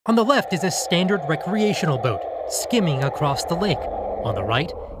On the left is a standard recreational boat, skimming across the lake. On the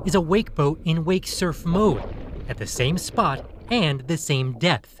right is a wake boat in wake surf mode, at the same spot and the same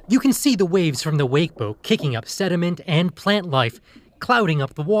depth. You can see the waves from the wake boat kicking up sediment and plant life, clouding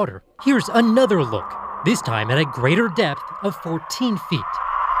up the water. Here's another look, this time at a greater depth of 14 feet.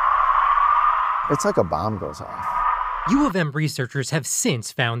 It's like a bomb goes off. U of M researchers have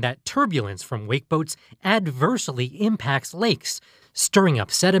since found that turbulence from wake boats adversely impacts lakes, stirring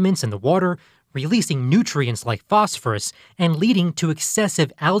up sediments in the water, releasing nutrients like phosphorus, and leading to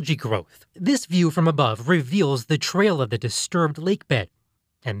excessive algae growth. This view from above reveals the trail of the disturbed lakebed.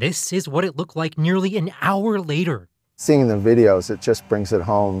 And this is what it looked like nearly an hour later. Seeing the videos, it just brings it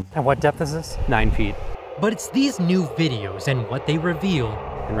home. And what depth is this? 9 feet. But it's these new videos and what they reveal.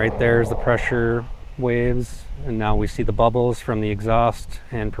 And right there is the pressure waves, and now we see the bubbles from the exhaust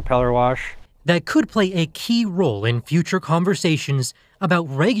and propeller wash. That could play a key role in future conversations about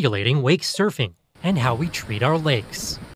regulating wake surfing and how we treat our lakes.